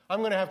name, I'm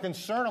going to have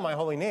concern on my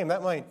holy name,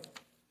 that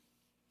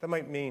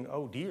might mean,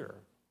 oh dear,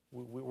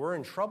 we're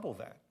in trouble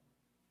then.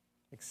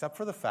 Except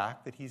for the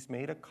fact that he's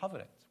made a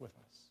covenant with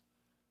us,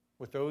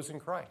 with those in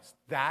Christ.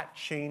 That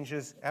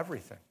changes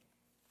everything.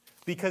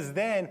 Because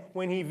then,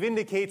 when he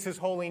vindicates his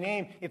holy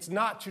name, it's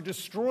not to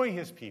destroy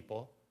his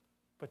people,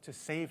 but to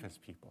save his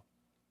people,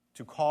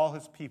 to call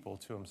his people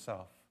to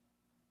himself.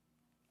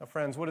 Now,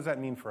 friends, what does that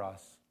mean for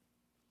us?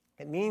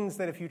 It means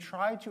that if you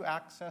try to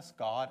access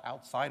God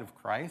outside of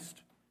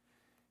Christ,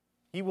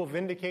 he will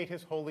vindicate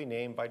his holy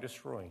name by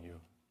destroying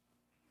you.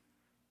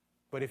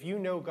 But if you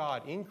know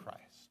God in Christ,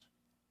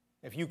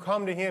 if you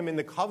come to him in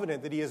the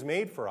covenant that he has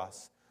made for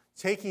us,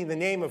 taking the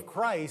name of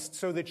Christ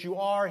so that you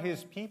are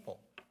his people,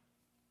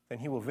 then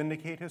he will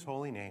vindicate his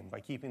holy name by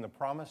keeping the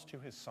promise to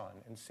his Son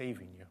and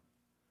saving you.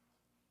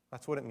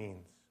 That's what it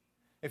means.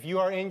 If you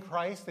are in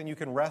Christ, then you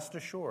can rest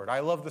assured.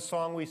 I love the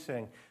song we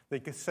sing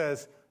that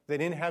says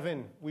that in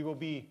heaven we will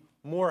be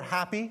more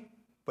happy,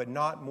 but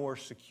not more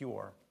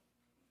secure.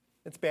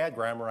 It's bad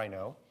grammar, I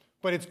know,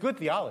 But it's good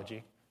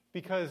theology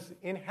because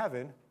in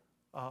heaven,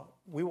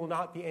 we will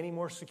not be any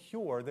more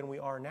secure than we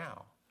are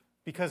now.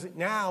 Because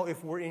now,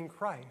 if we're in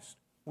Christ,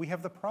 we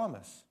have the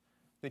promise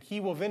that he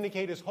will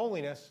vindicate his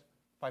holiness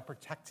by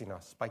protecting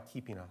us, by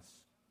keeping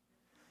us.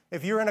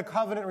 If you're in a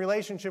covenant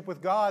relationship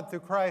with God through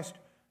Christ,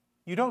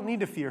 you don't need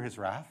to fear his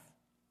wrath.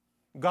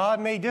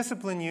 God may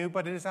discipline you,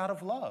 but it is out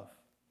of love,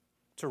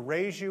 to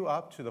raise you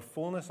up to the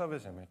fullness of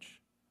his image.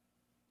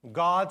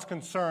 God's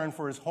concern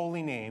for his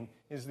holy name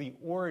is the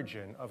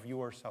origin of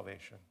your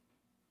salvation.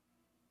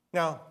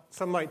 Now,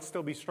 some might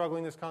still be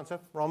struggling with this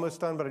concept. We're almost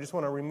done, but I just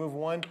want to remove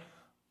one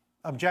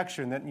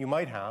objection that you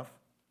might have.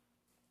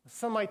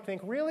 Some might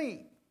think,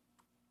 really,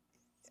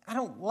 I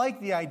don't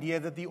like the idea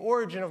that the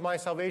origin of my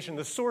salvation,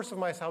 the source of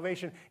my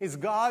salvation, is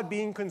God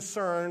being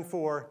concerned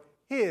for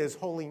his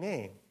holy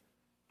name.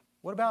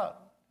 What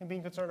about him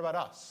being concerned about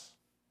us?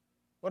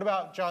 What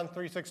about John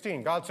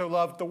 3:16? God so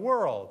loved the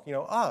world,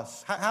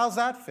 us. How's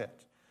that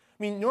fit?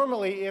 I mean,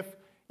 normally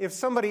if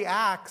somebody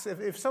acts,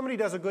 if somebody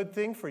does a good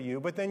thing for you,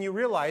 but then you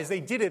realize they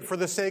did it for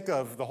the sake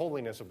of the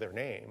holiness of their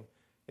name,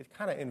 it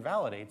kind of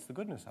invalidates the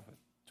goodness of it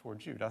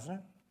towards you, doesn't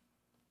it?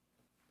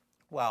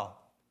 Well,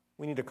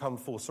 we need to come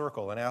full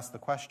circle and ask the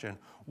question,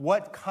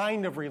 what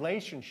kind of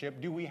relationship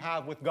do we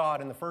have with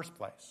God in the first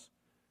place?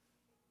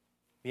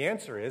 The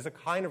answer is a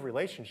kind of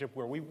relationship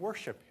where we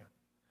worship him.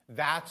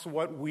 That's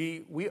what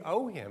we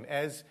owe him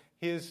as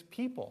his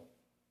people.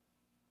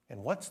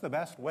 And what's the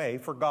best way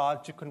for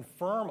God to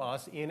confirm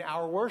us in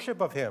our worship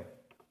of him?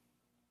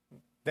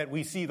 That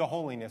we see the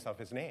holiness of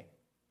his name.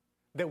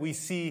 That we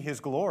see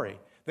his glory.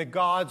 That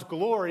God's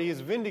glory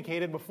is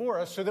vindicated before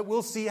us so that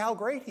we'll see how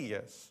great he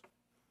is.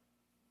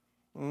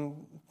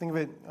 Think of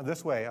it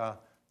this way.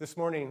 This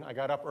morning I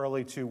got up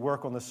early to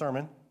work on the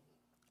sermon.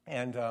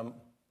 And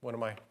one of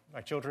my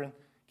children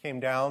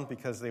came down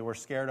because they were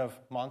scared of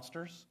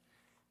monsters.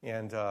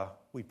 And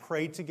we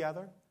prayed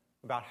together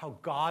about how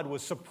God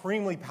was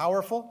supremely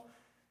powerful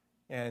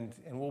and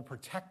will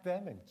protect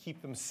them and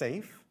keep them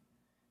safe.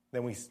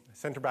 Then we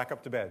sent her back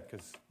up to bed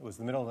because it was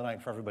the middle of the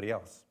night for everybody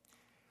else.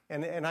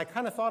 And I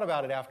kind of thought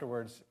about it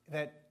afterwards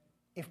that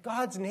if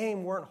God's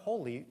name weren't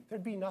holy,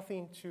 there'd be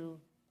nothing to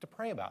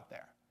pray about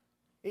there.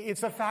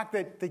 It's the fact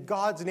that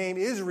God's name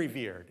is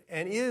revered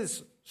and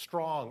is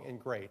strong and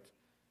great,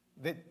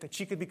 that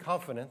she could be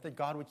confident that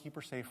God would keep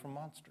her safe from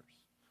monsters.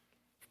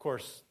 Of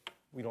course,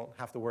 we don't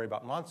have to worry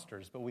about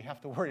monsters, but we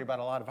have to worry about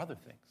a lot of other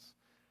things,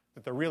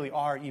 that there really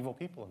are evil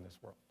people in this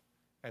world.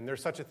 And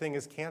there's such a thing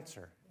as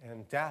cancer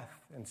and death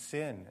and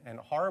sin and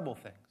horrible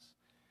things.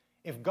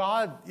 If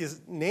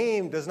God's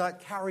name does not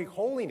carry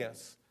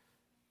holiness,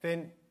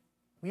 then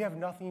we have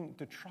nothing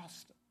to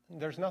trust.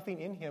 There's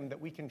nothing in him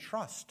that we can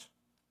trust.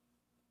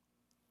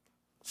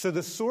 So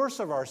the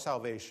source of our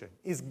salvation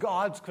is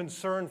God's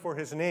concern for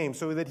his name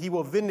so that he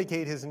will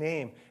vindicate his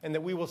name and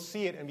that we will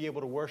see it and be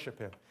able to worship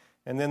him.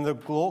 And then the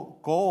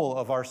goal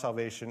of our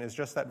salvation is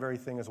just that very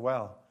thing as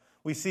well.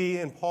 We see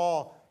in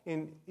Paul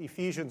in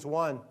Ephesians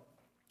 1,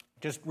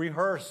 just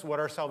rehearse what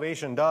our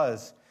salvation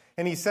does.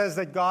 And he says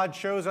that God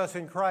shows us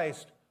in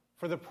Christ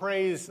for the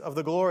praise of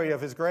the glory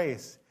of his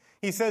grace.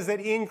 He says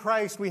that in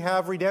Christ we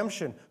have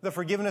redemption, the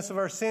forgiveness of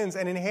our sins,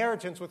 and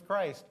inheritance with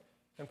Christ.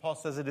 And Paul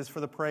says it is for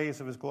the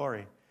praise of his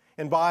glory.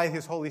 And by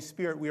his Holy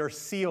Spirit we are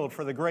sealed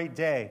for the great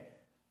day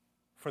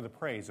for the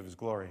praise of his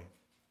glory.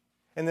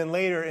 And then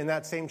later in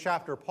that same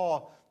chapter,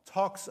 Paul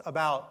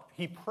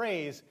he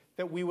prays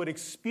that we would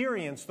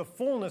experience the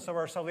fullness of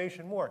our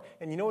salvation more.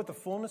 And you know what the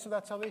fullness of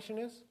that salvation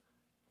is?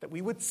 That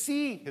we would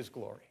see his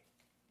glory.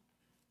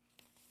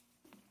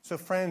 So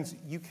friends,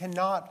 you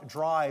cannot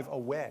drive a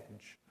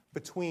wedge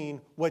between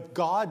what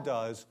God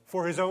does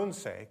for his own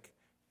sake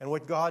and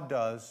what God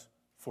does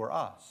for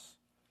us.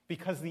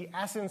 Because the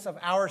essence of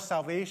our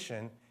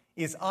salvation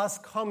is us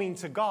coming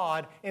to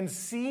God and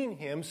seeing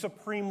him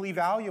supremely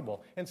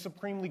valuable and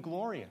supremely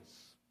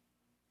glorious.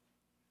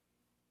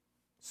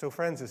 So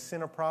friends, is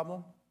sin a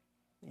problem?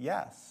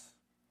 Yes.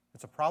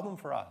 It's a problem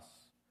for us.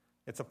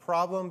 It's a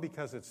problem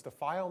because it's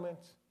defilement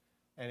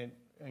and it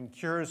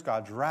incurs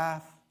God's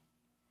wrath.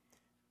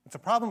 It's a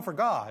problem for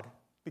God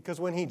because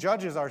when he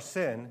judges our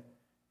sin,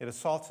 it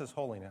assaults his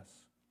holiness.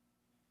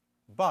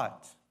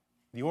 But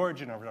the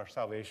origin of our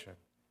salvation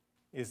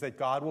is that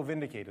God will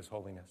vindicate his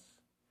holiness.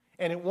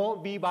 And it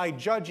won't be by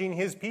judging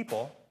his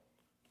people,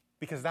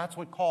 because that's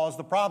what caused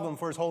the problem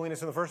for his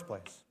holiness in the first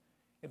place.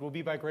 It will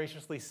be by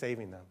graciously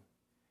saving them.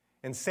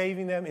 And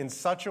saving them in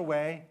such a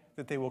way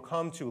that they will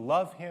come to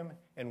love him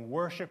and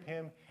worship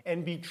him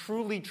and be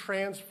truly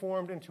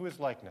transformed into his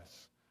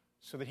likeness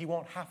so that he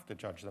won't have to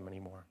judge them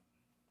anymore.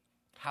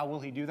 How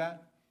will he do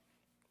that?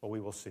 Well, we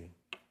will see.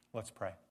 Let's pray.